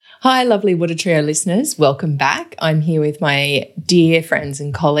Hi, lovely Water Trio listeners. Welcome back. I'm here with my dear friends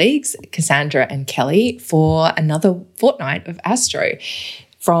and colleagues, Cassandra and Kelly, for another fortnight of Astro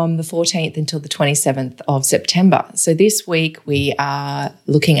from the 14th until the 27th of September. So this week we are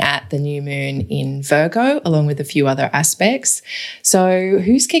looking at the new moon in Virgo, along with a few other aspects. So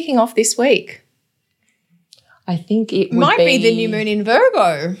who's kicking off this week? I think it might be the new moon in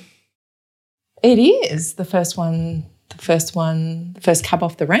Virgo. It is the first cab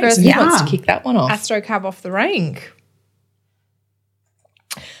off the rank. So who wants to kick that one off? Astro cab off the rank.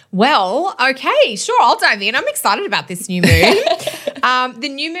 Well, okay, sure, I'll dive in. I'm excited about this new moon. The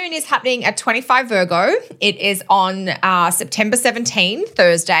new moon is happening at 25 Virgo. It is on September 17,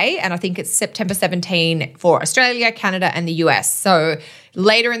 Thursday, and I think it's September 17 for Australia, Canada, and the US. So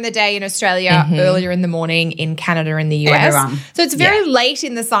later in the day in Australia, earlier in the morning in Canada and the US. So it's very late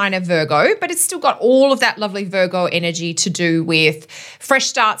in the sign of Virgo, but it's still got all of that lovely Virgo energy to do with fresh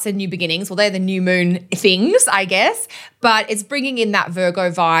starts and new beginnings. Well, they're the new moon things, I guess, but it's bringing in that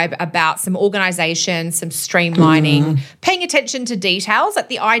Virgo vibe about some organization, some streamlining, paying attention to details, like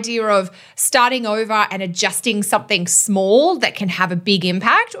the idea of starting over and adjusting something small that can have a big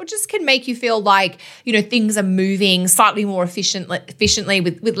impact or just can make you feel like, you know, things are moving slightly more efficiently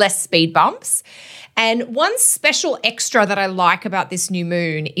with less speed bumps. And one special extra that I like about this new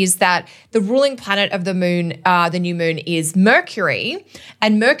moon is that the ruling planet of the moon, the new moon, is Mercury.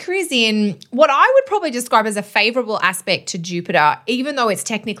 And Mercury is in what I would probably describe as a favorable aspect to Jupiter, even though it's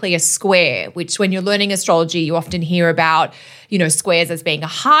technically a square, which when you're learning astrology, you often hear about, you know, squares as being a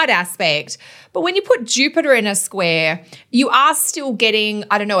hard aspect. But when you put Jupiter in a square, you are still getting,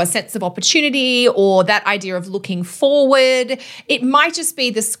 I don't know, a sense of opportunity or that idea of looking forward. It might just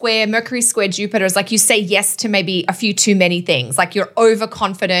be the square, Mercury square Jupiter is like you say yes to maybe a few too many things, like you're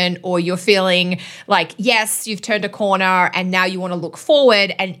overconfident or you're feeling like, yes, you've turned a corner and now you want to look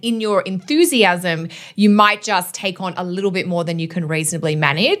forward. And in your enthusiasm, you might just take on a little bit more than you can reasonably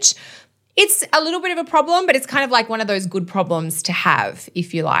manage. It's a little bit of a problem, but it's kind of like one of those good problems to have,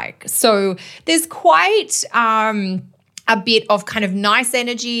 if you like. So there's quite a bit of kind of nice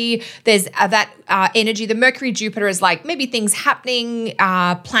energy. There's that energy. The Mercury Jupiter is like maybe things happening,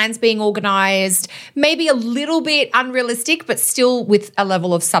 plans being organized, maybe a little bit unrealistic, but still with a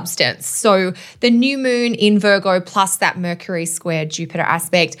level of substance. So the new moon in Virgo plus that Mercury square Jupiter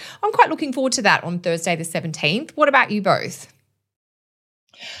aspect, I'm quite looking forward to that on Thursday the 17th. What about you both?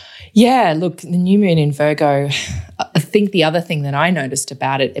 Yeah, look, the new moon in Virgo, I think the other thing that I noticed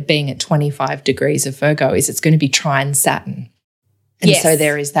about it being at 25 degrees of Virgo is it's going to be trine Saturn. And so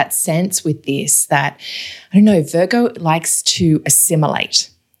there is that sense with this that, I don't know, Virgo likes to assimilate.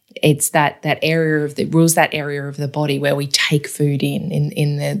 It's that area of rules that area of the body where we take food in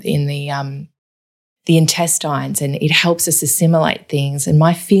the intestines, and it helps us assimilate things. And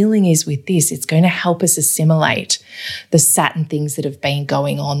my feeling is with this, it's going to help us assimilate the Saturn things that have been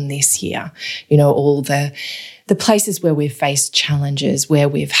going on this year. You know, all the places where we've faced challenges, where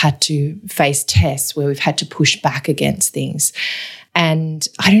we've had to face tests, where we've had to push back against things. And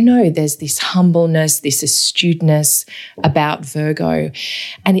I don't know, there's this humbleness, this astuteness about Virgo,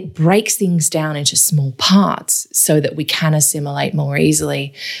 and it breaks things down into small parts so that we can assimilate more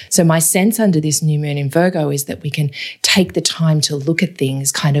easily. So my sense under this new moon in Virgo is that we can take the time to look at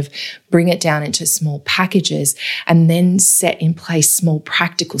things, kind of bring it down into small packages, and then set in place small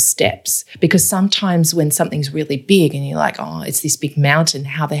practical steps. Because sometimes when something's really big and you're like, oh, it's this big mountain,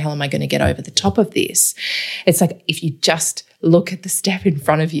 how the hell am I going to get over the top of this? It's like if you just look at the step in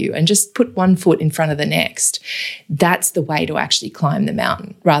front of you and just put one foot in front of the next. That's the way to actually climb the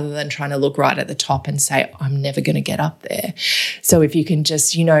mountain rather than trying to look right at the top and say, I'm never going to get up there. So if you can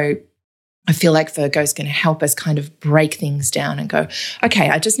just, you know, I feel like Virgo is going to help us kind of break things down and go, okay,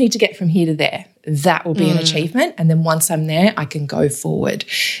 I just need to get from here to there. That will be an achievement. And then once I'm there, I can go forward.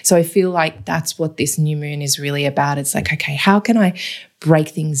 So I feel like that's what this new moon is really about. It's like, okay, how can I break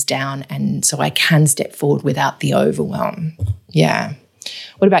things down and so I can step forward without the overwhelm? Yeah.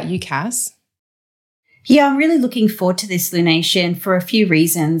 What about you, Cass? Yeah, I'm really looking forward to this lunation for a few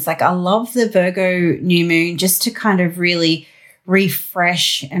reasons. Like I love the Virgo new moon just to kind of really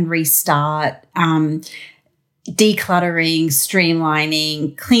refresh and restart, decluttering,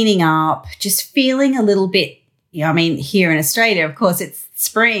 streamlining, cleaning up, just feeling a little bit, you know, I mean, here in Australia, of course, it's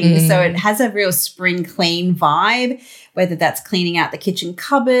spring, so it has a real spring clean vibe, whether that's cleaning out the kitchen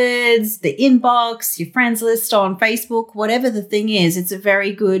cupboards, the inbox, your friends list on Facebook, whatever the thing is, it's a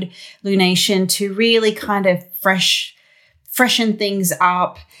very good lunation to really kind of freshen things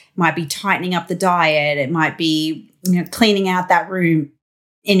up. It might be tightening up the diet. It might be, you know, cleaning out that room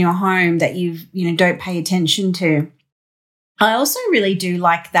in your home that don't pay attention to. I also really do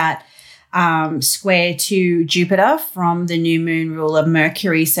like that square to Jupiter from the new moon ruler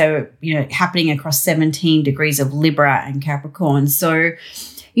Mercury. So, happening across 17 degrees of Libra and Capricorn. So,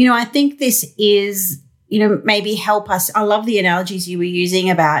 I think this is, maybe help us. I love the analogies you were using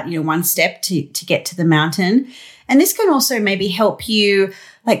about, one step to get to the mountain. And this can also maybe help you,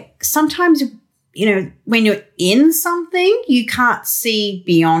 like sometimes, when you're in something, you can't see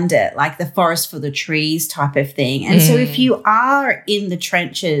beyond it, like the forest for the trees type of thing. And so if you are in the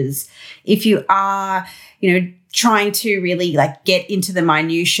trenches, if you are, trying to really like get into the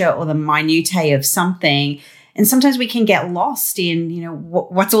minutiae or the minutiae of something, and sometimes we can get lost in,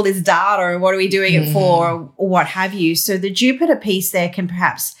 what's all this data or what are we doing it for or what have you. So the Jupiter piece there can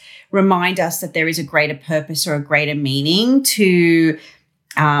perhaps remind us that there is a greater purpose or a greater meaning to,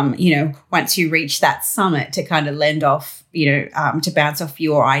 once you reach that summit, to kind of lend off, to bounce off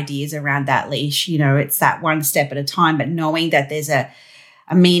your ideas around that leash. It's that one step at a time, but knowing that there's a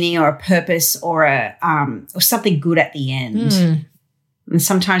meaning or a purpose or or something good at the end. And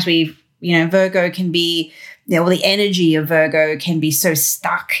sometimes Virgo can be, the energy of Virgo can be so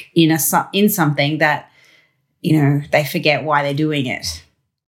stuck in something that, they forget why they're doing it.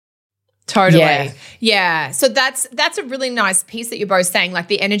 Totally. Yeah. So that's a really nice piece that you're both saying. Like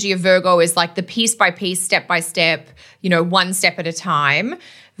the energy of Virgo is like the piece by piece, step by step, one step at a time,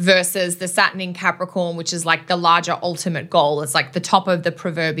 versus the Saturn in Capricorn, which is like the larger ultimate goal. It's like the top of the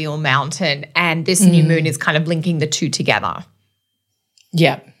proverbial mountain. And this new moon is kind of linking the two together.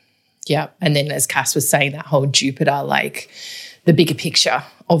 Yeah. Yeah. And then as Cass was saying, that whole Jupiter, like the bigger picture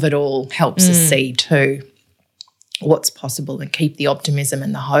of it all helps us see too what's possible and keep the optimism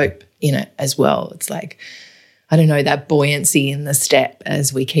and the hope in it as well. It's like, I don't know, that buoyancy in the step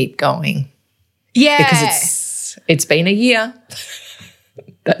as we keep going. Yeah. Because it's been a year.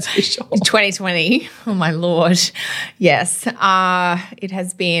 That's for sure. 2020. Oh my Lord. Yes.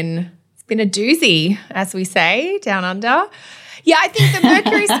 It's been a doozy, as we say, down under. Yeah, I think the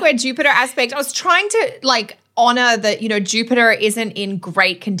Mercury square Jupiter aspect, I was trying to like honor that, Jupiter isn't in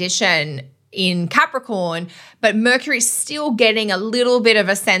great condition in Capricorn, but Mercury's still getting a little bit of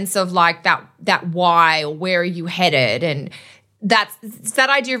a sense of like that why, or where are you headed? And that's that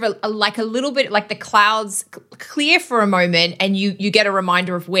idea of a little bit like the clouds clear for a moment and you get a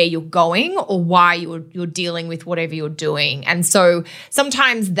reminder of where you're going or why you're dealing with whatever you're doing. And so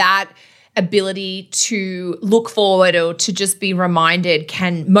sometimes that ability to look forward or to just be reminded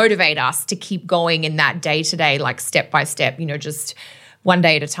can motivate us to keep going in that day-to-day, like step by step, just one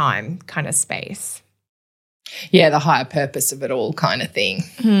day at a time kind of space. Yeah, the higher purpose of it all kind of thing.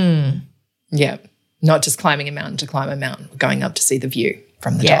 Yeah, not just climbing a mountain to climb a mountain, going up to see the view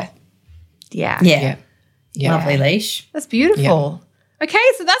from the top. Yeah. Lovely leash. That's beautiful. Yeah. Okay,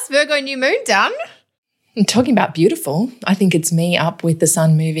 so that's Virgo new moon done. And talking about beautiful, I think it's me up with the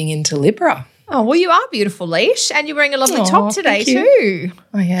sun moving into Libra. Oh, well, you are beautiful, Leash, and you're wearing a lovely top today too.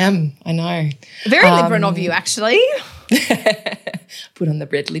 I am, I know. Very Libran of you, actually. Put on the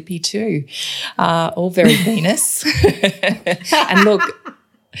red lippy too. All very Venus. And look,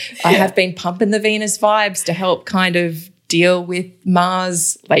 I have been pumping the Venus vibes to help kind of deal with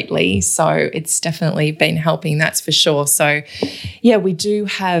Mars lately. So it's definitely been helping, that's for sure. So, yeah, we do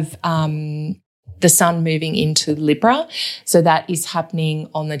have the sun moving into Libra. So that is happening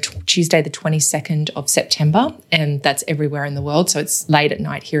on the Tuesday, the 22nd of September, and that's everywhere in the world. So it's late at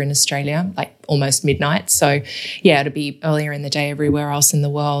night here in Australia, like almost midnight. So, yeah, it'll be earlier in the day everywhere else in the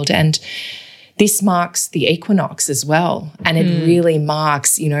world. And this marks the equinox as well. And it really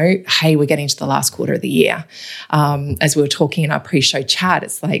marks, hey, we're getting to the last quarter of the year. As we were talking in our pre-show chat,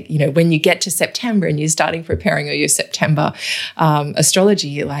 it's like, when you get to September and you're starting preparing your September astrology,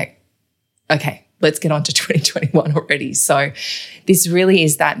 you're like, okay, let's get on to 2021 already. So this really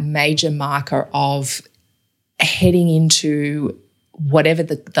is that major marker of heading into whatever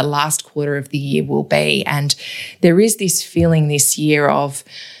the last quarter of the year will be. And there is this feeling this year of,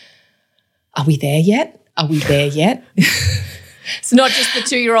 are we there yet? Are we there yet? It's not just the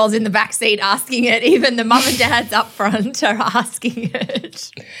 2-year-olds in the backseat asking it, even the mum and dads up front are asking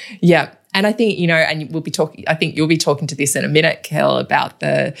it. Yeah. And I think, and we'll be talking, I think you'll be talking to this in a minute, Kel, about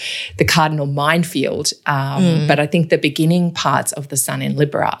the cardinal minefield. But I think the beginning parts of the sun in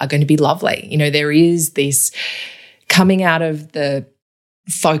Libra are going to be lovely. There is this coming out of the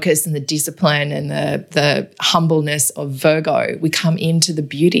focus and the discipline and the humbleness of Virgo. We come into the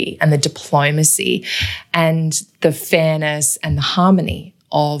beauty and the diplomacy and the fairness and the harmony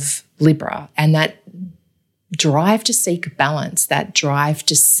of Libra, and that drive to seek balance, that drive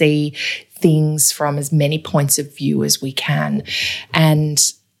to see things from as many points of view as we can. And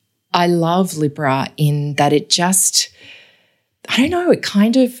I love Libra in that it just I don't know, it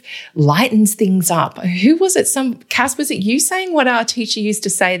kind of lightens things up. Who was it? Cass, was it you saying what our teacher used to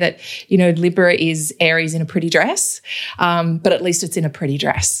say, that, Libra is Aries in a pretty dress, but at least it's in a pretty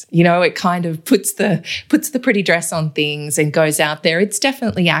dress. It kind of puts the pretty dress on things and goes out there. It's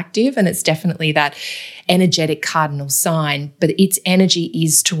definitely active, and it's definitely that energetic cardinal sign, but its energy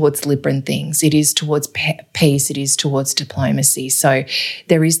is towards Libran things. It is towards peace. It is towards diplomacy. So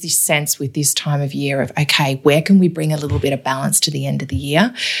there is this sense with this time of year of, okay, where can we bring a little bit of balance to the end of the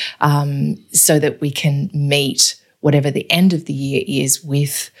year, so that we can meet whatever the end of the year is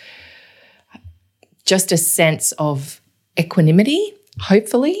with just a sense of equanimity,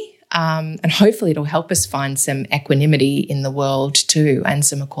 hopefully. And hopefully it'll help us find some equanimity in the world too, and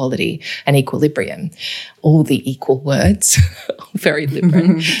some equality and equilibrium. All the equal words. Very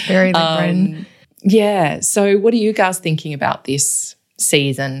Libran. Very Libran. Yeah. So what are you guys thinking about this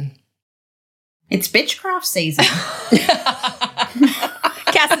season? It's bitchcraft season.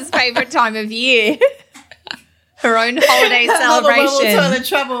 Cass's favourite time of year. Her own holiday celebration. Toilet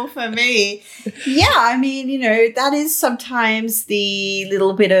trouble for me. Yeah, I mean, that is sometimes the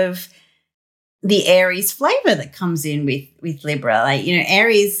little bit of the Aries flavor that comes in with Libra. Like,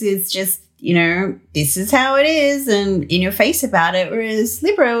 Aries is just, this is how it is, and in your face about it, whereas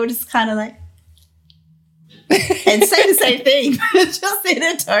Libra will just kind of like, and say the same thing, just in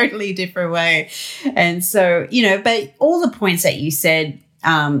a totally different way. And so, but all the points that you said,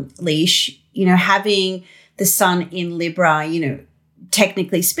 Leash, having the sun in Libra,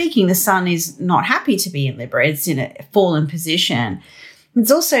 technically speaking, the sun is not happy to be in Libra. It's in a fallen position.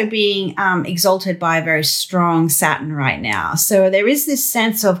 It's also being exalted by a very strong Saturn right now. So there is this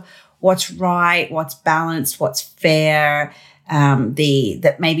sense of what's right, what's balanced, what's fair,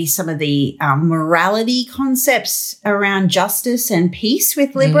 that maybe some of the morality concepts around justice and peace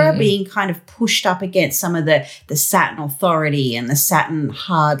with Libra being kind of pushed up against some of the Saturn authority and the Saturn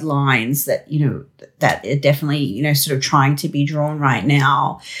hard lines that, that are definitely, sort of trying to be drawn right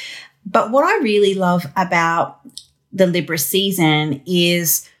now. But what I really love about the Libra season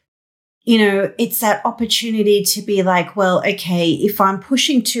is, it's that opportunity to be like, well, okay, if I'm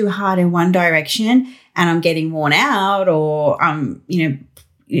pushing too hard in one direction and I'm getting worn out, or I'm,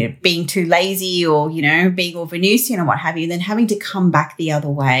 being too lazy, or, being all Venusian or what have you, then having to come back the other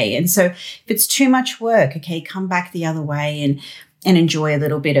way. And so if it's too much work, okay, come back the other way and enjoy a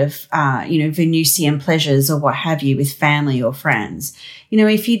little bit of, Venusian pleasures or what have you with family or friends.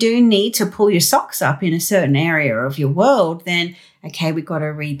 If you do need to pull your socks up in a certain area of your world, then, okay, we've got to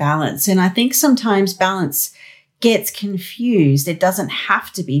rebalance. And I think sometimes balance gets confused. It doesn't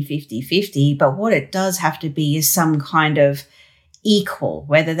have to be 50-50, but what it does have to be is some kind of equal,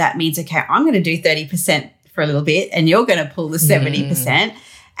 whether that means, okay, I'm going to do 30% for a little bit and you're going to pull the 70%.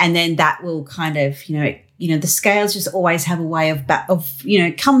 And then that will kind of, the scales just always have a way of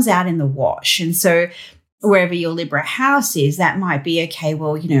it comes out in the wash. And so wherever your Libra house is, that might be, okay,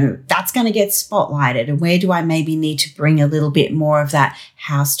 well, that's going to get spotlighted. And where do I maybe need to bring a little bit more of that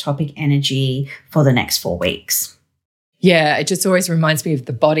house topic energy for the next 4 weeks? Yeah, it just always reminds me of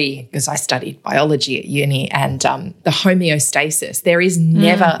the body, because I studied biology at uni, and the homeostasis. There is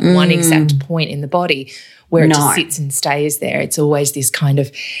never one exact point in the body where it just sits and stays there. It's always this kind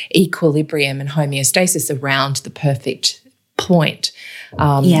of equilibrium and homeostasis around the perfect point.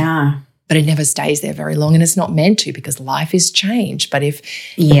 But it never stays there very long, and it's not meant to, because life is change. But if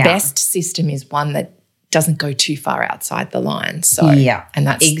the best system is one that doesn't go too far outside the line. So, and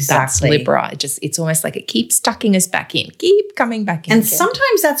that's Libra. It's almost like it keeps tucking us back in, keep coming back in. And again,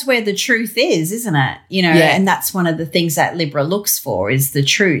 sometimes that's where the truth is, isn't it? And that's one of the things that Libra looks for, is the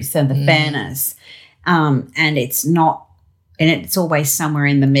truth and the fairness. And it's not, and it's always somewhere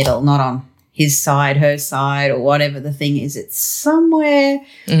in the middle, not on his side, her side, or whatever the thing is. It's somewhere.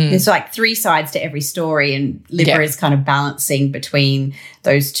 There's like 3 sides to every story, and Libra is kind of balancing between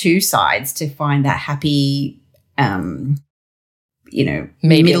those 2 sides to find that happy, middle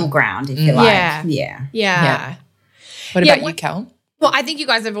ground, if you like. Yeah. What about you, Cal? Well, I think you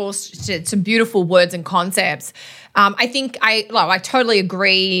guys have all said some beautiful words and concepts. I think I totally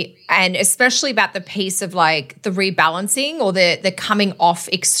agree, and especially about the piece of like the rebalancing or the coming off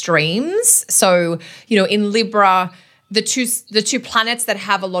extremes. So, in Libra, the two planets that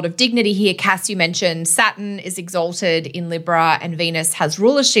have a lot of dignity here, Cass, you mentioned Saturn is exalted in Libra and Venus has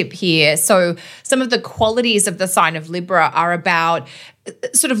rulership here. So some of the qualities of the sign of Libra are about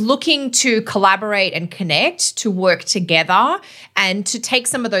sort of looking to collaborate and connect, to work together and to take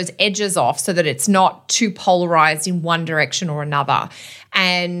some of those edges off so that it's not too polarized in one direction or another.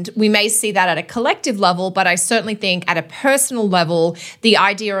 And we may see that at a collective level, but I certainly think at a personal level, the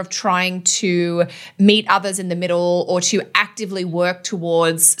idea of trying to meet others in the middle or to actively work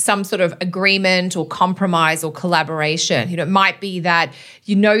towards some sort of agreement or compromise or collaboration. It might be that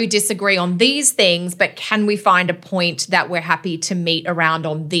you disagree on these things, but can we find a point that we're happy to meet around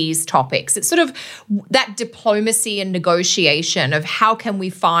on these topics? It's sort of that diplomacy and negotiation of how can we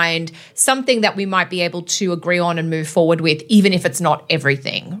find something that we might be able to agree on and move forward with, even if it's not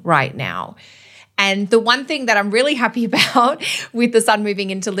everything right now. And the one thing that I'm really happy about with the sun moving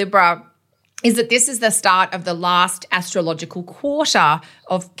into Libra is that this is the start of the last astrological quarter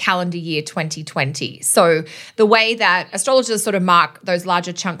of calendar year 2020. So the way that astrologers sort of mark those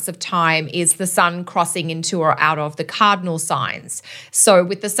larger chunks of time is the sun crossing into or out of the cardinal signs. So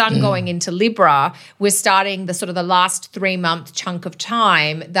with the sun going into Libra, we're starting the sort of the last 3-month chunk of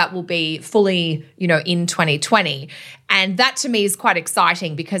time that will be fully, in 2020. And that to me is quite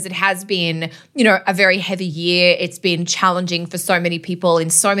exciting because it has been, a very heavy year. It's been challenging for so many people in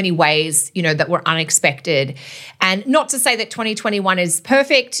so many ways, that were unexpected. And not to say that 2021 is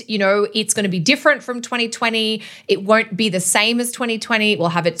perfect, it's going to be different from 2020. It won't be the same as 2020. It will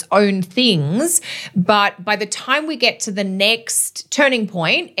have its own things. But by the time we get to the next turning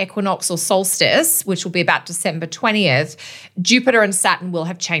point, equinox or solstice, which will be about December 20th, Jupiter and Saturn will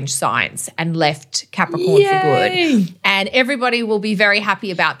have changed signs and left Capricorn for good. And everybody will be very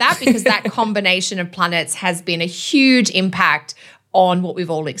happy about that because that combination of planets has been a huge impact on what we've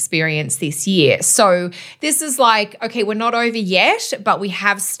all experienced this year. So this is like, okay, we're not over yet, but we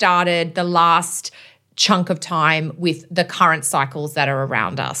have started the last chunk of time with the current cycles that are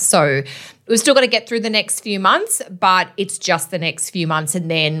around us. So we've still got to get through the next few months, but it's just the next few months.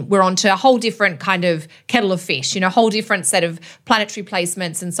 And then we're on to a whole different kind of kettle of fish, a whole different set of planetary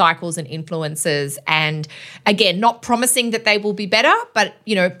placements and cycles and influences. And again, not promising that they will be better, but,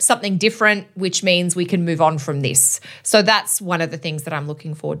 something different, which means we can move on from this. So that's one of the things that I'm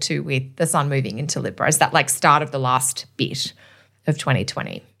looking forward to with the sun moving into Libra, is that like start of the last bit of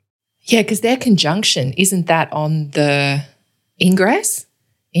 2020. Yeah, because their conjunction, isn't that on the ingress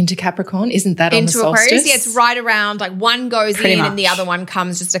into Capricorn? Isn't that on the solstice? Aquarius? Yeah, it's right around, like one goes Pretty in much. and the other one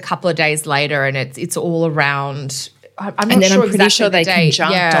comes just a couple of days later, and it's all around. I'm not and then sure I'm pretty exactly sure they the date.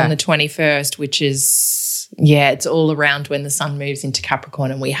 conjunct on the 21st, which is, it's all around when the sun moves into Capricorn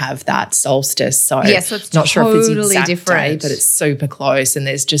and we have that solstice. So, so it's not sure if it's the totally exact different. day, but it's super close, and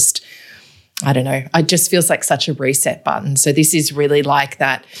there's just, I don't know, it just feels like such a reset button. So this is really like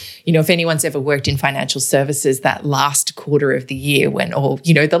that, if anyone's ever worked in financial services, that last quarter of the year when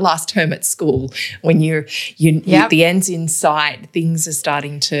the last term at school, when the end's in sight, things are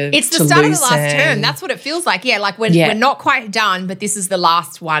starting to It's the start loosen. of the last term. That's what it feels like. Yeah, like we're not quite done, but this is the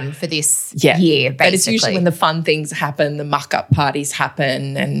last one for this year, basically. But it's usually when the fun things happen, the muck-up parties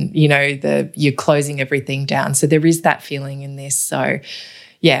happen, and, you're closing everything down. So there is that feeling in this. So,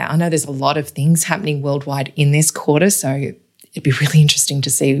 yeah, I know there's a lot of things happening worldwide in this quarter, so it'd be really interesting to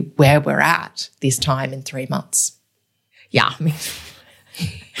see where we're at this time in 3 months. Yeah, I mean,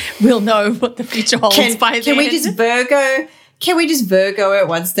 we'll know what the future holds by then. Can we just Virgo it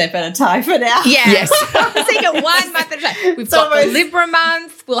one step at a time for now? Yeah. Yes. Take it 1 month at a time. We've got the Libra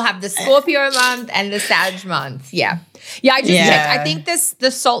month, we'll have the Scorpio month and the Sag month. Yeah. Yeah, I just checked. I think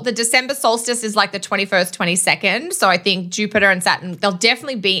the December solstice is like the 21st, 22nd. So I think Jupiter and Saturn, they'll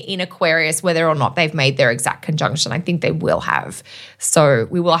definitely be in Aquarius whether or not they've made their exact conjunction. I think they will have. So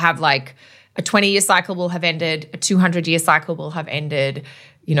we will have like a 20-year cycle will have ended, a 200-year cycle will have ended.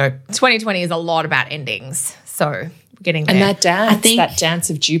 2020 is a lot about endings. So we're getting there. And that dance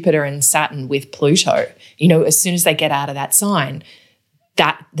of Jupiter and Saturn with Pluto, as soon as they get out of that sign,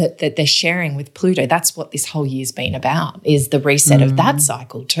 that they're sharing with Pluto. That's what this whole year's been about, is the reset of that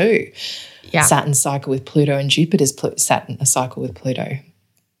cycle too. Yeah. Saturn's cycle with Pluto and Jupiter's Saturn a cycle with Pluto.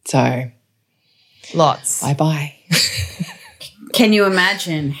 So lots. Bye-bye. Can you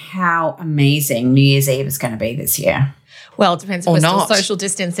imagine how amazing New Year's Eve is going to be this year? Well, it depends if we're still social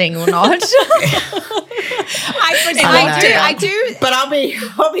distancing or not. I do. But I'll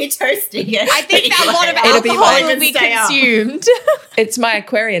be toasting it. I think that a lot of alcohol will be consumed. It's my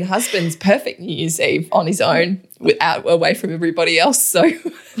Aquarian husband's perfect New Year's Eve on his own, away from everybody else. So,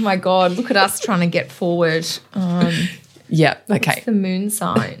 oh my God, look at us trying to get forward. Yeah. Okay. What's the moon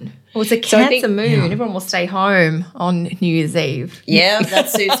sign? Well, it's a Cancer moon. Yeah. Everyone will stay home on New Year's Eve. Yeah, that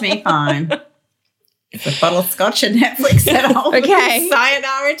suits me fine. It's a bottle of scotch and Netflix at home. Okay.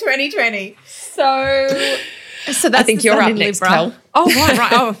 Sayonara 2020. So So that's I think you're up next, Kel. Oh,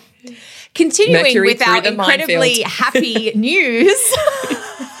 right. Oh. Continuing Mercury with our through the incredibly minefield. happy news.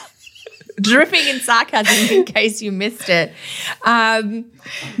 Dripping in sarcasm in case you missed it.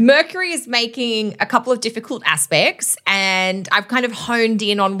 Mercury is making a couple of difficult aspects, and I've kind of honed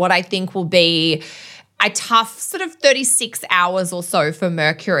in on what I think will be a tough sort of 36 hours or so for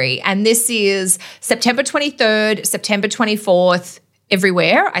Mercury. And this is September 23rd, September 24th,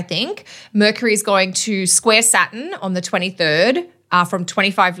 everywhere, I think. Mercury is going to square Saturn on the 23rd. From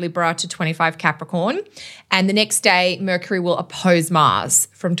 25 Libra to 25 Capricorn. And the next day, Mercury will oppose Mars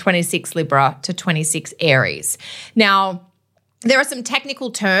from 26 Libra to 26 Aries. Now, there are some technical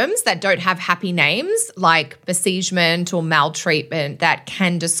terms that don't have happy names, like besiegement or maltreatment, that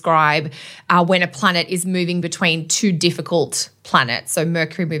can describe when a planet is moving between two difficult planets. So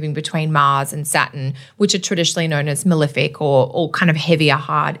Mercury moving between Mars and Saturn, which are traditionally known as malefic or kind of heavier,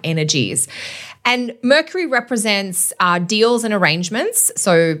 hard energies. And Mercury represents deals and arrangements,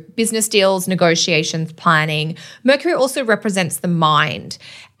 so business deals, negotiations, planning. Mercury also represents the mind.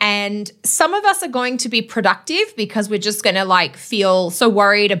 And some of us are going to be productive because we're just going to feel so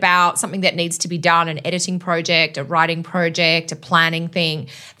worried about something that needs to be done, an editing project, a writing project, a planning thing,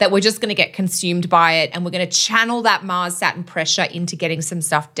 that we're just going to get consumed by it, and we're going to channel that Mars-Saturn pressure into getting some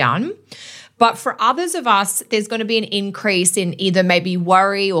stuff done. But for others of us, there's going to be an increase in either maybe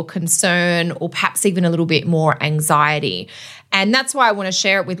worry or concern or perhaps even a little bit more anxiety. And that's why I want to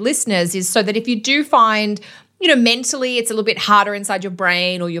share it with listeners, is so that if you do find, mentally it's a little bit harder inside your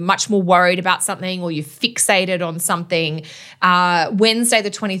brain, or you're much more worried about something, or you're fixated on something, Wednesday the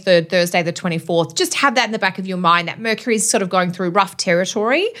 23rd, Thursday the 24th, just have that in the back of your mind that Mercury is sort of going through rough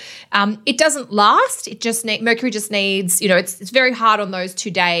territory. It doesn't last. Mercury just needs, it's very hard on those 2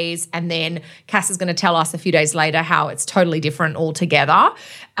 days. And then Cass is going to tell us a few days later how it's totally different altogether.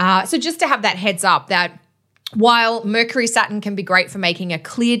 So just to have that heads up that while Mercury Saturn can be great for making a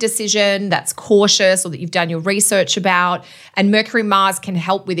clear decision that's cautious or that you've done your research about, and Mercury Mars can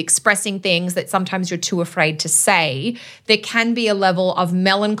help with expressing things that sometimes you're too afraid to say, there can be a level of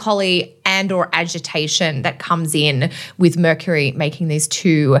melancholy and or agitation that comes in with Mercury making these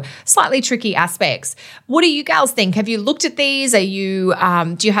two slightly tricky aspects. What do you gals think? Have you looked at these? Do you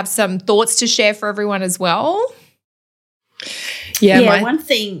have some thoughts to share for everyone as well? Yeah, one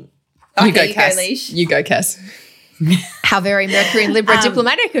thing. You go, Cass. You go, Cass. How very Mercury and Libra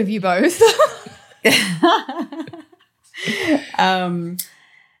diplomatic of you both.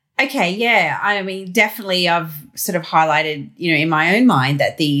 Okay, yeah. I mean, definitely I've sort of highlighted, in my own mind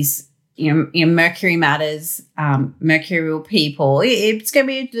that these, Mercury matters, mercurial people, it's going to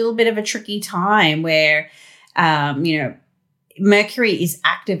be a little bit of a tricky time where, Mercury is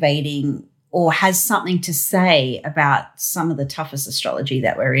activating or has something to say about some of the toughest astrology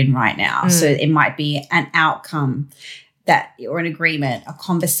that we're in right now. So it might be an outcome or an agreement, a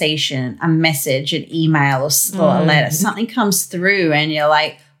conversation, a message, an email or a letter. Something comes through and you're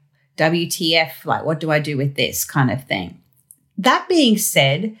like, WTF, what do I do with this kind of thing? That being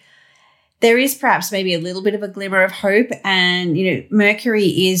said, there is perhaps maybe a little bit of a glimmer of hope, and, Mercury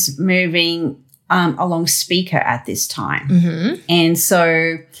is moving along Speaker at this time. Mm-hmm. And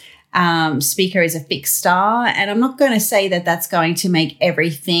so Speaker is a fixed star, and I'm not going to say that that's going to make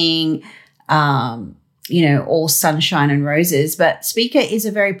everything, all sunshine and roses, but Speaker is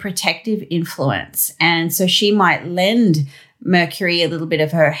a very protective influence. And so she might lend Mercury a little bit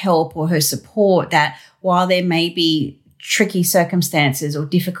of her help or her support, that while there may be tricky circumstances or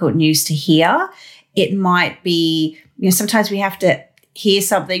difficult news to hear, it might be, sometimes we have to hear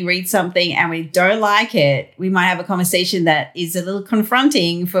something, read something, and we don't like it. We might have a conversation that is a little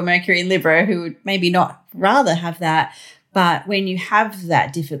confronting for Mercury and Libra, who would maybe not rather have that. But when you have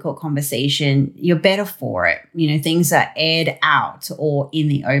that difficult conversation, you're better for it. Things are aired out or in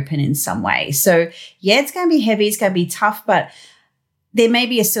the open in some way. So yeah, it's going to be heavy. It's going to be tough, but there may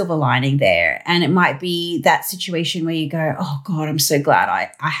be a silver lining there. And it might be that situation where you go, oh God, I'm so glad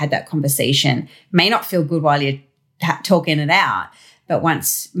I had that conversation. May not feel good while you're talking it out, but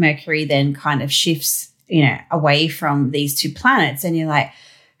once Mercury then kind of shifts, away from these two planets, and you're like,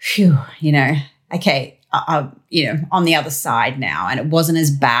 phew, okay, on the other side now, and it wasn't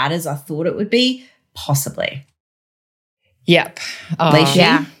as bad as I thought it would be, possibly. Yep.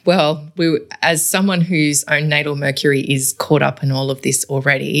 Yeah. Well, as someone whose own natal Mercury is caught up in all of this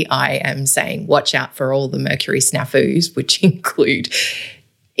already, I am saying watch out for all the Mercury snafus, which include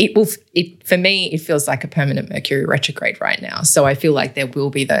for me, it feels like a permanent Mercury retrograde right now. So I feel like there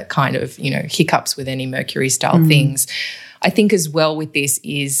will be that kind of, hiccups with any Mercury style things. I think as well with this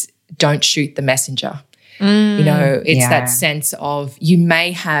is don't shoot the messenger. You know, it's that sense of you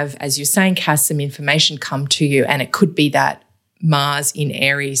may have, as you're saying, Cass, some information come to you, and it could be that Mars in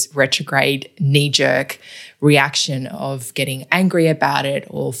Aries retrograde knee-jerk reaction of getting angry about it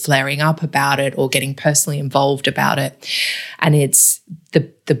or flaring up about it or getting personally involved about it. And it's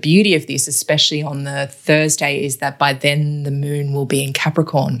the beauty of this, especially on the Thursday, is that by then the moon will be in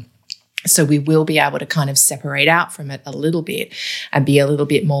Capricorn. So we will be able to kind of separate out from it a little bit and be a little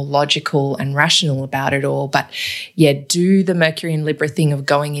bit more logical and rational about it all. But yeah, do the Mercury and Libra thing of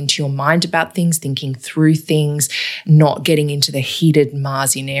going into your mind about things, thinking through things, not getting into the heated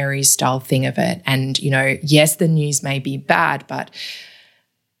Mars in Aries style thing of it. And, you know, yes, the news may be bad, but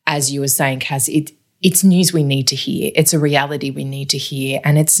as you were saying, Cass, it's news we need to hear. It's a reality we need to hear.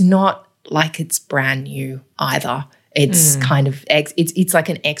 And it's not like it's brand new either. It's kind of it's like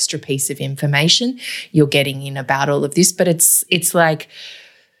an extra piece of information you're getting in about all of this, but it's like,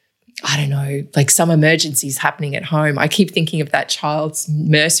 I don't know, like some emergencies happening at home. I keep thinking of that child's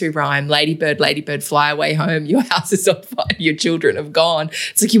nursery rhyme, Ladybird, Ladybird, fly away home. Your house is on fire, your children have gone.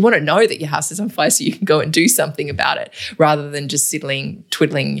 It's like you want to know that your house is on fire so you can go and do something about it rather than just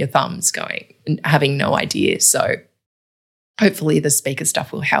twiddling your thumbs going and having no idea. So hopefully the speaker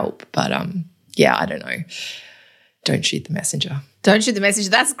stuff will help. But yeah, I don't know. Don't shoot the messenger. Don't shoot the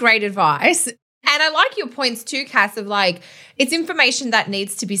messenger. That's great advice. And I like your points too, Cass, of like it's information that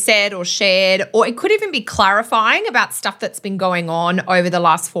needs to be said or shared, or it could even be clarifying about stuff that's been going on over the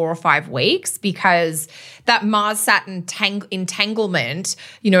last 4 or 5 weeks, because that Mars-Saturn entanglement,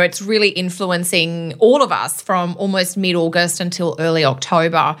 you know, it's really influencing all of us from almost mid-August until early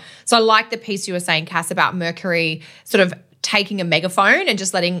October. So I like the piece you were saying, Cass, about Mercury sort of taking a megaphone and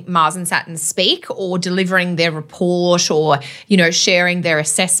just letting Mars and Saturn speak, or delivering their report, or, you know, sharing their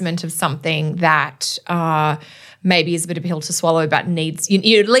assessment of something that maybe is a bit of a pill to swallow, but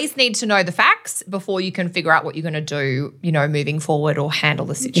you at least need to know the facts before you can figure out what you're going to do, you know, moving forward or handle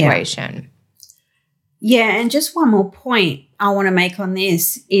the situation. Yeah, and just one more point I want to make on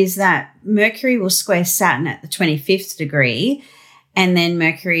this is that Mercury will square Saturn at the 25th degree, and then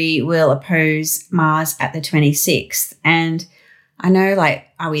Mercury will oppose Mars at the 26th. And I know, like,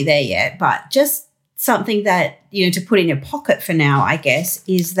 are we there yet? But just something that, you know, to put in your pocket for now, I guess,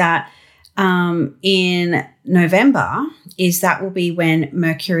 is that in November that will be when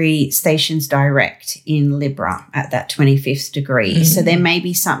Mercury stations direct in Libra at that 25th degree. Mm-hmm. So there may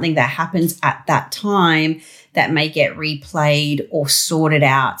be something that happens at that time that may get replayed or sorted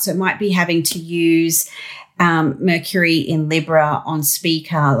out. So it might be having to use Mercury in Libra on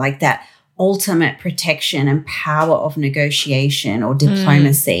speaker, like that ultimate protection and power of negotiation or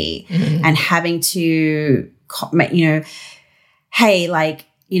diplomacy, and having to, you know, hey, like,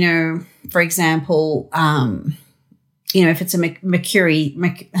 you know, for example, you know, if it's a Mercury, I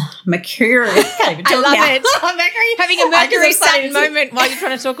can't even talk I love now. it. Mercury, having a Mercury Saturn moment while you're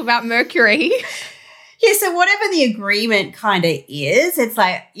trying to talk about Mercury. Yeah, so whatever the agreement kind of is, it's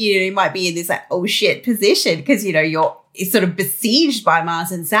like, you know, you might be in this like, oh shit position because, you know, you're sort of besieged by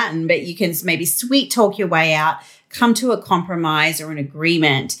Mars and Saturn, but you can maybe sweet talk your way out, come to a compromise or an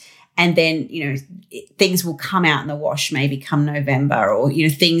agreement, and then, you know, things will come out in the wash maybe come November, or, you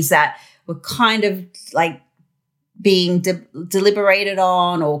know, things that were kind of like being deliberated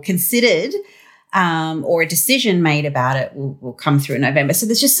on or considered, or a decision made about it will come through in November. So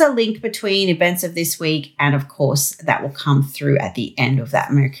there's just a link between events of this week, and of course that will come through at the end of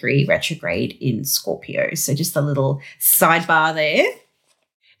that Mercury retrograde in Scorpio. So just a little sidebar there.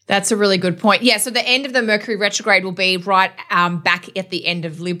 That's a really good point. Yeah, so the end of the Mercury retrograde will be right back at the end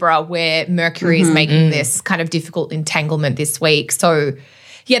of Libra, where Mercury is making this kind of difficult entanglement this week. So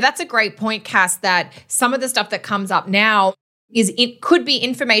yeah, that's a great point, Cass, that some of the stuff that comes up now it could be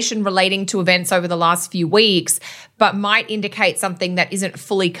information relating to events over the last few weeks, but might indicate something that isn't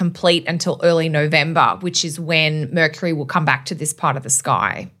fully complete until early November, which is when Mercury will come back to this part of the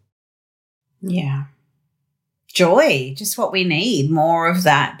sky. Yeah. Joy, just what we need, more of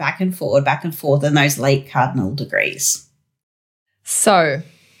that back and forth in those late cardinal degrees. So,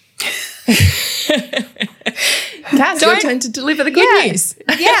 Cass, your turn to deliver the good news.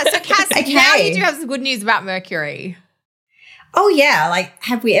 Yeah, so Cass, now you do have some good news about Mercury. Oh, yeah. Like,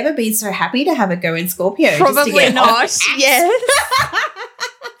 have we ever been so happy to have it go in Scorpio? Probably not. Yes.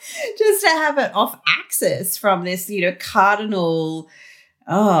 Just to have it off axis from this, you know, cardinal,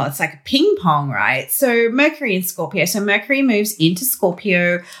 it's like a ping pong, right? So Mercury in Scorpio. So Mercury moves into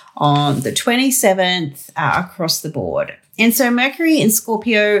Scorpio on the 27th across the board. And so Mercury in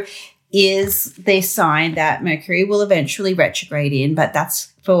Scorpio is the sign that Mercury will eventually retrograde in, but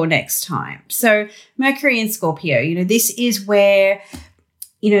that's for next time. So Mercury in Scorpio, you know, this is where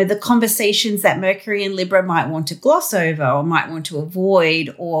the conversations that Mercury and Libra might want to gloss over or might want to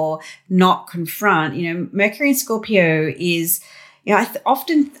avoid or not confront. Mercury and Scorpio is, I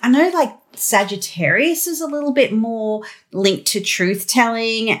know like Sagittarius is a little bit more linked to truth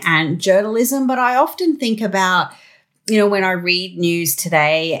telling and journalism, but I often think about, when I read news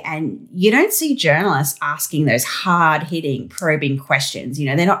today and you don't see journalists asking those hard-hitting, probing questions.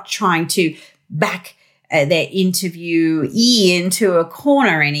 They're not trying to back their interviewee into a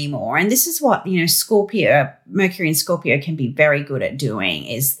corner anymore. And this is what, Mercury and Scorpio can be very good at doing,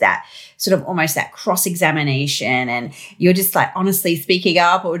 is that sort of almost that cross-examination, and you're just like honestly speaking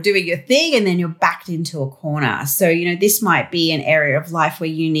up or doing your thing, and then you're backed into a corner. So, this might be an area of life where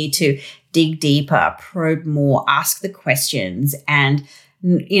you need to dig deeper, probe more, ask the questions, and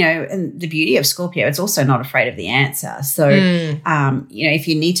and the beauty of Scorpio, it's also not afraid of the answer. So, if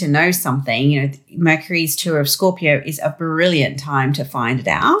you need to know something, Mercury's tour of Scorpio is a brilliant time to find it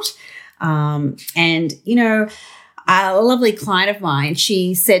out. A lovely client of mine,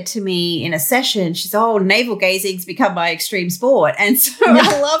 she said to me in a session, she said, navel gazing's become my extreme sport. And so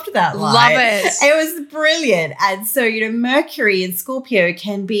I loved that line. Love it. It was brilliant. And so, Mercury and Scorpio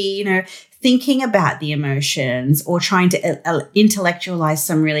can be, thinking about the emotions or trying to intellectualize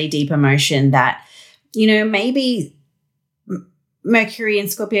some really deep emotion that, maybe Mercury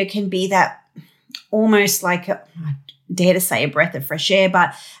and Scorpio can be that almost like I dare to say a breath of fresh air,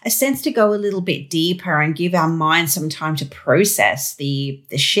 but a sense to go a little bit deeper and give our mind some time to process the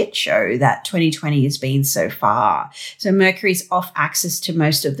shit show that 2020 has been so far. So Mercury's off axis to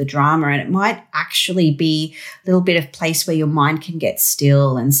most of the drama, and it might actually be a little bit of place where your mind can get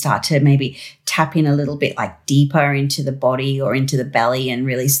still and start to maybe tap in a little bit like deeper into the body or into the belly and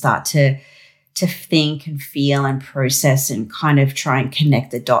really start to think and feel and process and kind of try and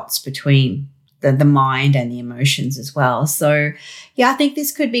connect the dots between the mind and the emotions as well. So, I think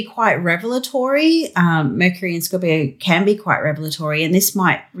this could be quite revelatory. Mercury and Scorpio can be quite revelatory, and this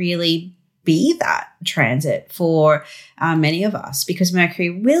might really be that transit for many of us, because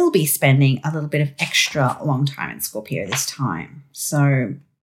Mercury will be spending a little bit of extra long time in Scorpio this time. So,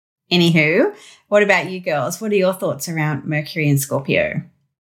 anywho, what about you girls? What are your thoughts around Mercury and Scorpio?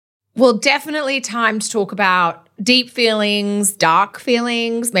 Well, definitely time to talk about deep feelings, dark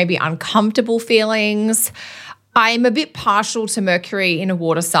feelings, maybe uncomfortable feelings. I'm a bit partial to Mercury in a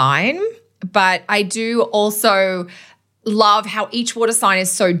water sign, but I do also love how each water sign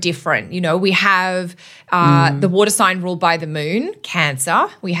is so different. We have the water sign ruled by the moon, Cancer.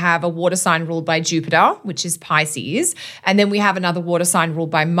 We have a water sign ruled by Jupiter, which is Pisces. And then we have another water sign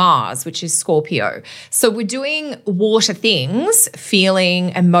ruled by Mars, which is Scorpio. So we're doing water things,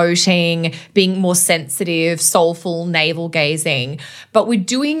 feeling, emoting, being more sensitive, soulful, navel gazing. But we're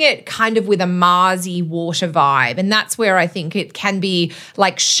doing it kind of with a Marsy water vibe. And that's where I think it can be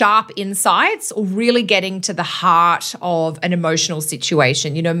like sharp insights or really getting to the heart of an emotional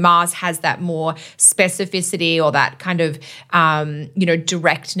situation. Mars has that more specificity or that kind of,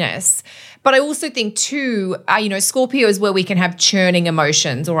 directness. But I also think too, Scorpio is where we can have churning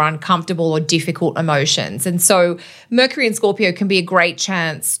emotions or uncomfortable or difficult emotions. And so Mercury and Scorpio can be a great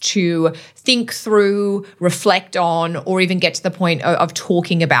chance to think through, reflect on, or even get to the point of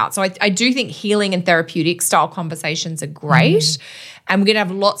talking about. So I do think healing and therapeutic style conversations are great. And we're going to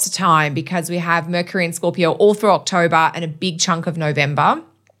have lots of time because we have Mercury and Scorpio all through October and a big chunk of November.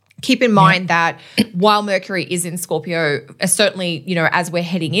 Keep in mind that while Mercury is in Scorpio, certainly, as we're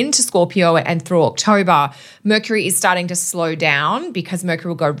heading into Scorpio and through October, Mercury is starting to slow down because Mercury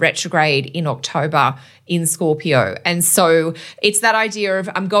will go retrograde in October in Scorpio. And so it's that idea of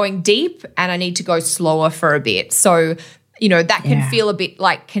I'm going deep and I need to go slower for a bit. So that can feel a bit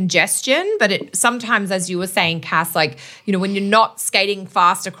like congestion, but it sometimes, as you were saying, Cass, when you're not skating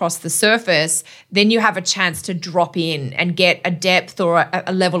fast across the surface, then you have a chance to drop in and get a depth or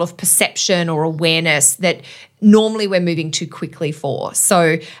a level of perception or awareness that normally we're moving too quickly for.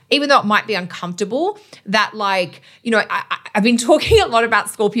 So even though it might be uncomfortable, that I've been talking a lot about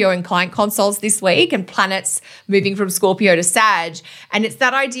Scorpio in client consults this week and planets moving from Scorpio to Sag. And it's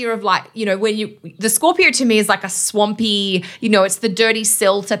that idea of the Scorpio to me is like a swampy, it's the dirty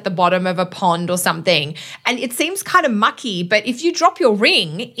silt at the bottom of a pond or something. And it seems kind of mucky, but if you drop your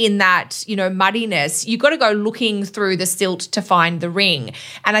ring in that, muddiness, you've got to go looking through the silt to find the ring.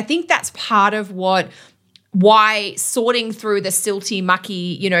 And I think that's part of why sorting through the silty,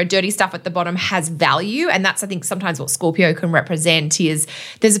 mucky, dirty stuff at the bottom has value. And that's, I think, sometimes what Scorpio can represent is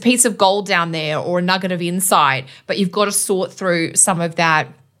there's a piece of gold down there or a nugget of insight, but you've got to sort through some of that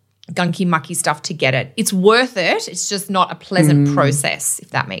gunky, mucky stuff to get it. It's worth it. It's just not a pleasant process, if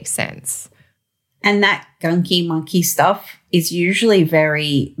that makes sense. And that gunky monkey stuff is usually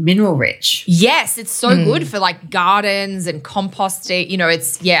very mineral rich. Yes, it's so good for like gardens and composting. You know,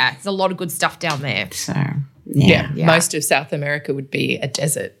 it's a lot of good stuff down there. So, yeah. Most of South America would be a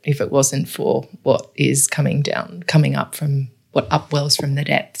desert if it wasn't for what is coming up from what upwells from the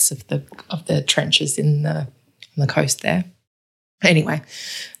depths of the trenches on the coast there. Anyway,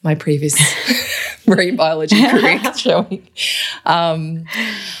 my previous marine biology career showing.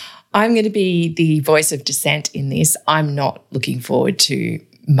 I'm going to be the voice of dissent in this. I'm not looking forward to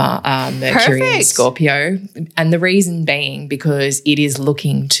Mercury and Scorpio. And the reason being because it is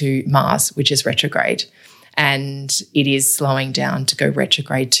looking to Mars, which is retrograde, and it is slowing down to go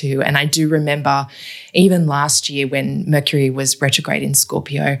retrograde too. And I do remember even last year when Mercury was retrograde in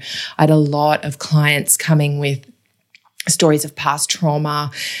Scorpio, I had a lot of clients coming with stories of past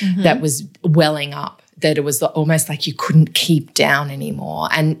trauma that was welling up, that it was almost like you couldn't keep down anymore.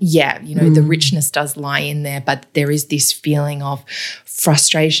 And the richness does lie in there, but there is this feeling of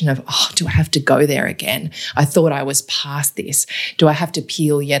frustration of, do I have to go there again? I thought I was past this. Do I have to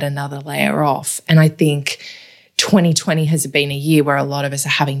peel yet another layer off? And I think 2020 has been a year where a lot of us are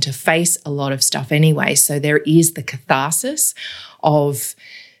having to face a lot of stuff anyway. So there is the catharsis of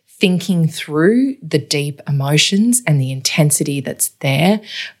thinking through the deep emotions and the intensity that's there,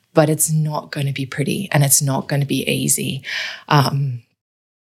 but it's not going to be pretty and it's not going to be easy.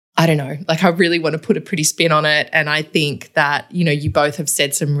 I don't know, like I really want to put a pretty spin on it. And I think that, you both have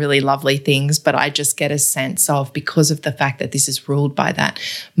said some really lovely things, but I just get a sense of, because of the fact that this is ruled by that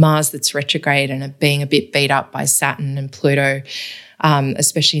Mars that's retrograde and being a bit beat up by Saturn and Pluto,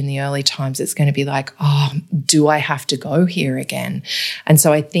 especially in the early times, it's going to be like, do I have to go here again? And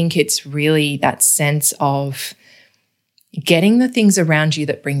so I think it's really that sense of getting the things around you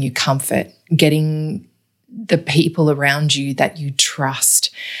that bring you comfort, getting the people around you that you trust,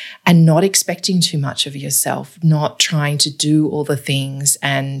 and not expecting too much of yourself, not trying to do all the things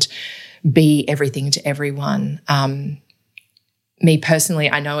and be everything to everyone. Me personally,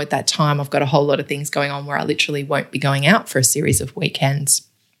 I know at that time I've got a whole lot of things going on where I literally won't be going out for a series of weekends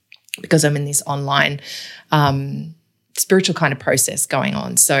because I'm in this online spiritual kind of process going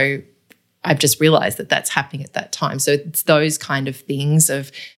on. So I've just realized that that's happening at that time. So it's those kind of things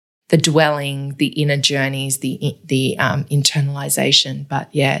of the dwelling, the inner journeys, the internalization.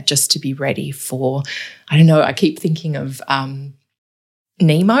 But just to be ready for, I don't know, I keep thinking of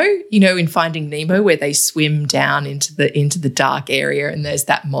Nemo, in Finding Nemo, where they swim down into the dark area and there's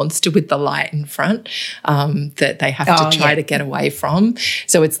that monster with the light in front that they have to try to get away from.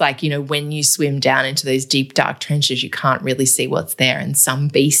 So it's like, when you swim down into those deep, dark trenches, you can't really see what's there, and some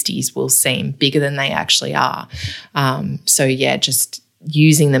beasties will seem bigger than they actually are. Just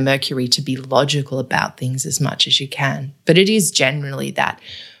using the Mercury to be logical about things as much as you can. But it is generally that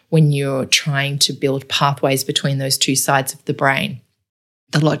when you're trying to build pathways between those two sides of the brain,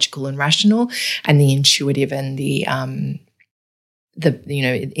 the logical and rational, and the intuitive and the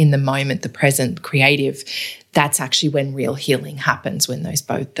in the moment, the present, creative, that's actually when real healing happens, when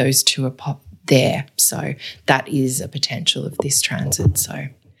those two are there. So that is a potential of this transit. So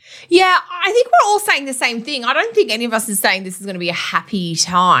yeah, I think we're all saying the same thing. I don't think any of us is saying this is going to be a happy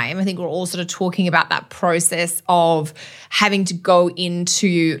time. I think we're all sort of talking about that process of having to go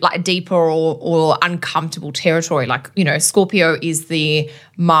into like a deeper or uncomfortable territory. Like, Scorpio is the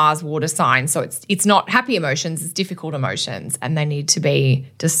Mars water sign. So it's not happy emotions, it's difficult emotions, and they need to be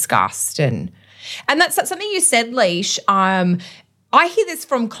discussed. And that's something you said, Leash. I hear this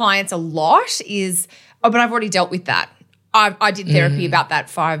from clients a lot is, but I've already dealt with that. I did therapy about that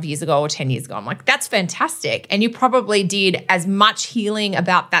 5 years ago or 10 years ago. I'm like, that's fantastic. And you probably did as much healing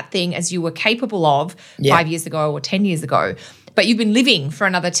about that thing as you were capable of 5 years ago or 10 years ago. But you've been living for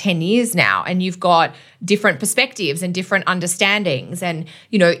another 10 years now, and you've got different perspectives and different understandings. And,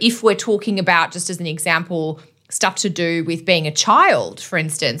 if we're talking about, just as an example, stuff to do with being a child, for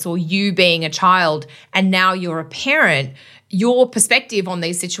instance, or you being a child and now you're a parent, your perspective on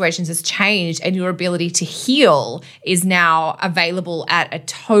these situations has changed, and your ability to heal is now available at a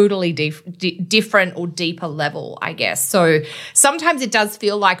totally different or deeper level, I guess. So sometimes it does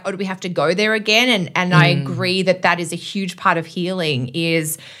feel like, do we have to go there again? And I agree that is a huge part of healing,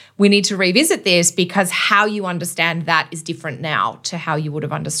 is we need to revisit this, because how you understand that is different now to how you would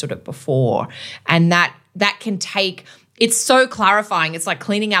have understood it before. And that can take – it's so clarifying. It's like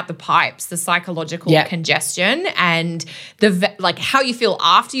cleaning out the pipes, the psychological congestion, and how you feel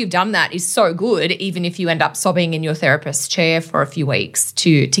after you've done that is so good, even if you end up sobbing in your therapist's chair for a few weeks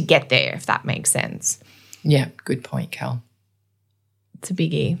to get there, if that makes sense. Yeah, good point, Cal. It's a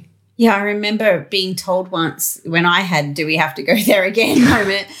biggie. Yeah, I remember being told once when I had "do we have to go there again"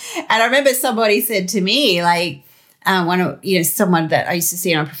 moment, and I remember somebody said to me, like, someone that I used to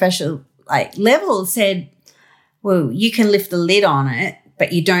see on a professional level said, "Well, you can lift the lid on it,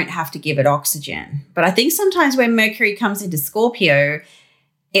 but you don't have to give it oxygen." But I think sometimes when Mercury comes into Scorpio,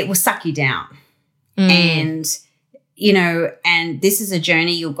 it will suck you down, and and this is a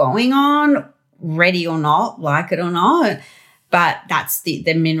journey you're going on, ready or not, like it or not. But that's the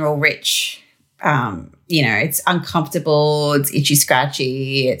mineral rich, it's uncomfortable, it's itchy,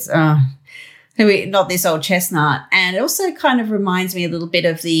 scratchy, it's not this old chestnut. And it also kind of reminds me a little bit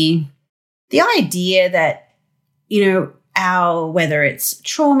of the idea that, whether it's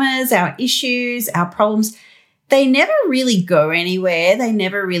traumas, our issues, our problems, they never really go anywhere. They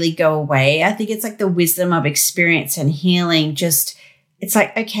never really go away. I think it's like the wisdom of experience and healing. It's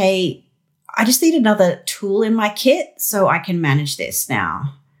like, okay, I just need another tool in my kit so I can manage this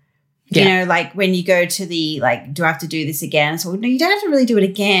now. Yeah. Like when you go to the, do I have to do this again? So, no, you don't have to really do it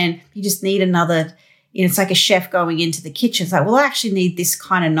again. You just need another, it's like a chef going into the kitchen. It's like, well, I actually need this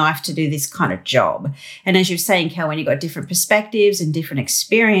kind of knife to do this kind of job. And as you're saying, Kel, when you've got different perspectives and different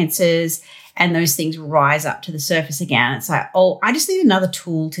experiences and those things rise up to the surface again, it's like, oh, I just need another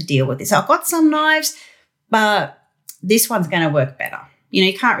tool to deal with this. I've got some knives, but this one's going to work better.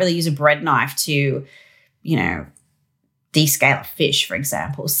 You can't really use a bread knife to, descale a fish, for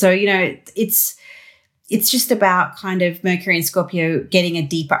example. So, it's just about kind of Mercury and Scorpio getting a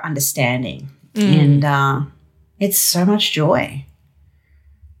deeper understanding. And it's so much joy.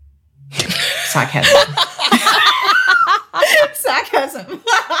 Sarcasm. Sarcasm.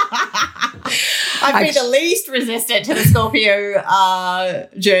 I've been the least resistant to the Scorpio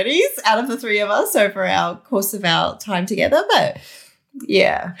journeys out of the three of us over our course of our time together, but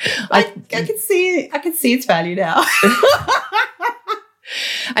yeah, I can see its value now.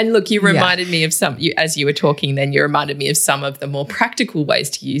 And look, you reminded me of as you were talking then, you reminded me of some of the more practical ways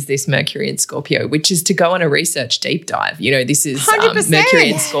to use this Mercury and Scorpio, which is to go on a research deep dive. This is 100%.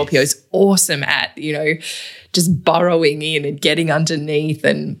 Mercury and Scorpio is awesome at, just burrowing in and getting underneath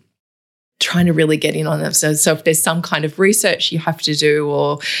and trying to really get in on them. So if there's some kind of research you have to do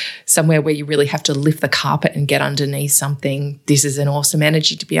or somewhere where you really have to lift the carpet and get underneath something, this is an awesome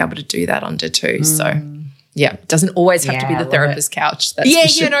energy to be able to do that under too. So yeah, it doesn't always have to be the therapist's couch. That's for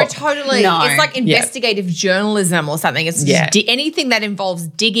sure. Totally. No. It's like investigative journalism or something. It's just anything that involves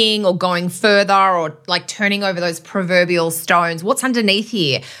digging or going further or like turning over those proverbial stones. What's underneath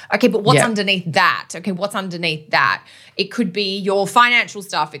here? Okay, but what's underneath that? Okay, what's underneath that? It could be your financial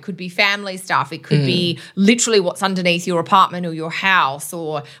stuff. It could be family stuff. It could be literally what's underneath your apartment or your house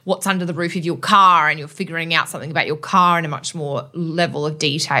or what's under the roof of your car, and you're figuring out something about your car in a much more level of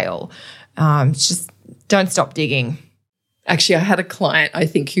detail. It's just don't stop digging. Actually, I had a client, I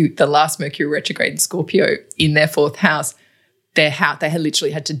think, who the last Mercury retrograde in Scorpio in their fourth house, they had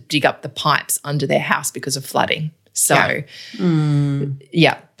literally had to dig up the pipes under their house because of flooding. So,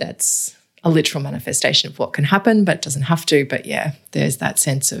 that's a literal manifestation of what can happen, but doesn't have to. But, yeah, there's that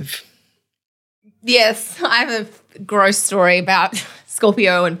sense of... Yes, I have a gross story about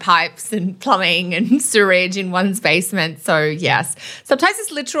Scorpio and pipes and plumbing and sewerage in one's basement. So, yes, sometimes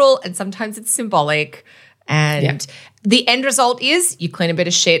it's literal and sometimes it's symbolic. And the end result is you clean a bit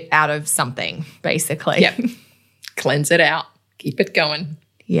of shit out of something, basically. Yep. Cleanse it out. Keep it going.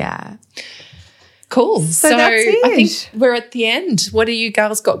 Yeah. Cool. So that's it. I think we're at the end. What do you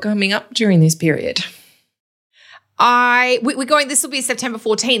girls got coming up during this period? We're going, this will be September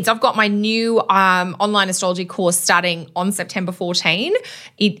 14th. So I've got my new online astrology course starting on September 14.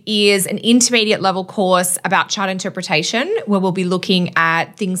 It is an intermediate level course about chart interpretation where we'll be looking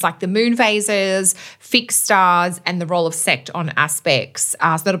at things like the moon phases, fixed stars, and the role of sect on aspects.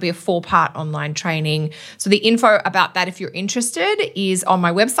 So that'll be a 4-part online training. So the info about that, if you're interested, is on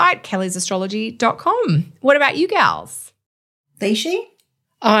my website, kellysastrology.com. What about you gals? Leishi?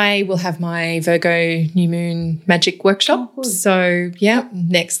 I will have my Virgo New Moon Magic Workshop. Oh, so,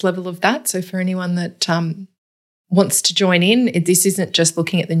 next level of that. So for anyone that wants to join in, this isn't just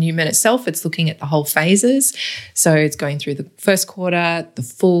looking at the new moon itself, it's looking at the whole phases. So it's going through the first quarter, the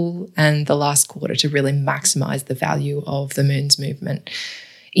full, and the last quarter to really maximize the value of the moon's movement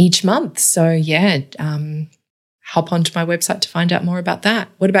each month. So, hop onto my website to find out more about that.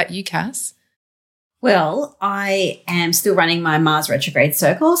 What about you, Cass? Well, I am still running my Mars retrograde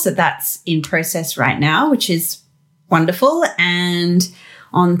circle, so that's in process right now, which is wonderful. And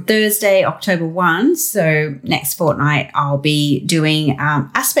On Thursday, October 1, so next fortnight, I'll be doing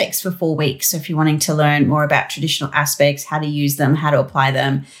aspects for 4 weeks. So if you're wanting to learn more about traditional aspects, how to use them, how to apply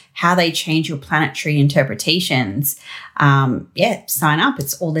them, how they change your planetary interpretations, sign up.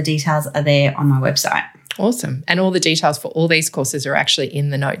 It's all the details are there on my website. Awesome. And all the details for all these courses are actually in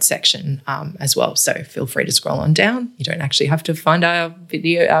the notes section as well. So feel free to scroll on down. You don't actually have to find our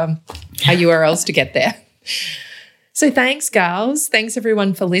video, our URLs to get there. So thanks, gals. Thanks,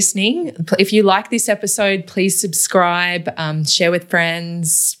 everyone, for listening. If you like this episode, please subscribe, share with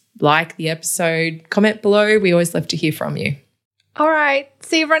friends, like the episode, comment below. We always love to hear from you. All right.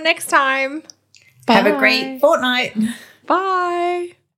 See you next time. Bye. Have a great fortnight. Bye.